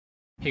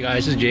Hey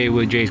guys, this is Jay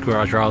with Jay's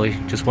Garage Raleigh.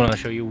 Just want to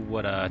show you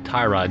what a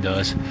tie rod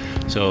does.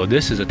 So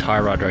this is a tie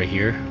rod right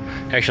here.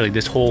 Actually,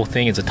 this whole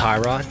thing is a tie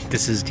rod.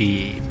 This is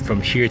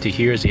from here to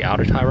here is the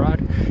outer tie rod,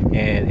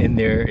 and in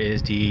there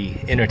is the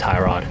inner tie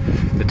rod.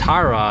 The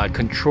tie rod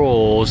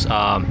controls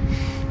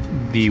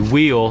the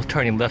wheel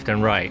turning left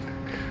and right.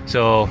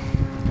 So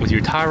if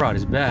your tie rod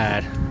is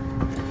bad,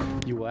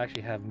 you will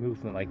actually have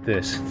movement like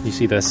this. You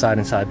see the side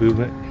and side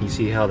movement. You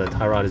see how the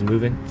tie rod is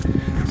moving.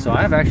 So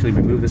I've actually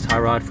removed this tie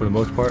rod for the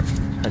most part.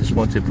 I just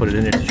want to put it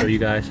in there to show you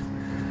guys.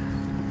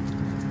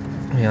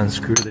 Let me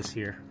unscrew this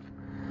here.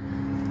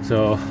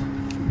 So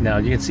now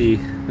you can see,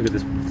 look at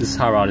this. This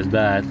tie rod is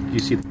bad. You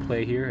see the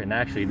play here, and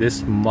actually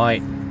this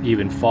might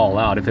even fall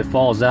out. If it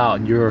falls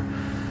out, your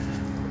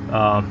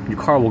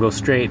car will go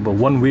straight, but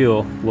one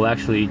wheel will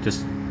actually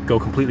just go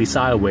completely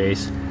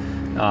sideways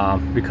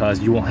because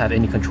you won't have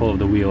any control of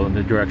the wheel and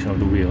the direction of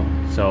the wheel.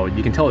 So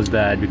you can tell it's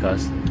bad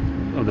because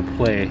of the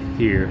play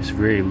here. It's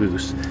very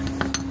loose.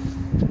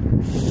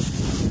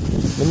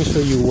 Let me show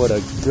you what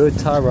a good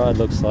tie rod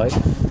looks like.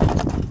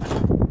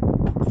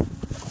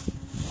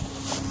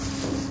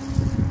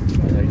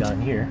 Right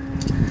down here.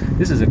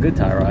 This is a good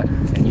tie rod,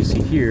 and you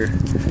see here,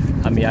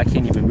 I mean, I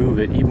can't even move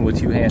it. Even with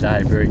two hands, I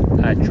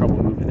had trouble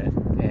moving it.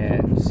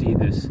 And you see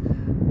this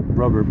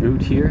rubber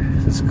boot here.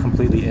 It's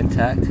completely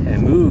intact.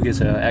 And Moog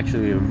is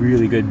actually a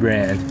really good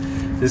brand.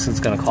 This is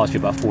going to cost you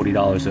about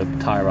 $40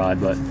 a tie rod,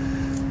 but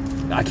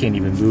I can't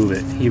even move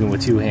it. Even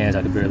with two hands,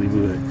 I could barely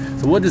move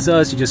it. So what this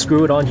does, you just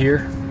screw it on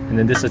here, and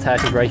then this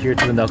attaches right here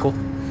to the knuckle.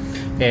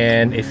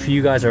 And if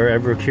you guys are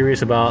ever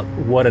curious about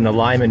what an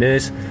alignment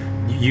is,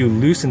 you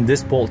loosen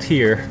this bolt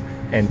here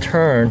and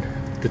turn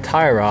the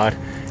tie rod,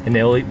 and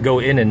they'll go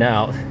in and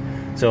out.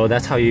 So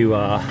that's how you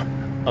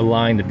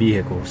align the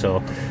vehicle.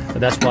 So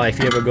that's why if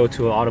you ever go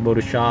to an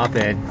automotive shop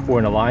and for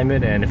an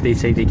alignment, and if they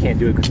say they can't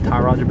do it because the tie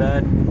rods are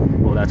bad,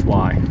 well, that's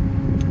why.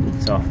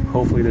 So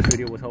hopefully this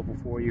video was helpful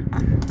for you.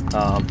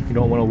 You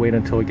don't want to wait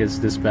until it gets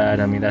this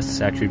bad. I mean,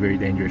 that's actually very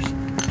dangerous.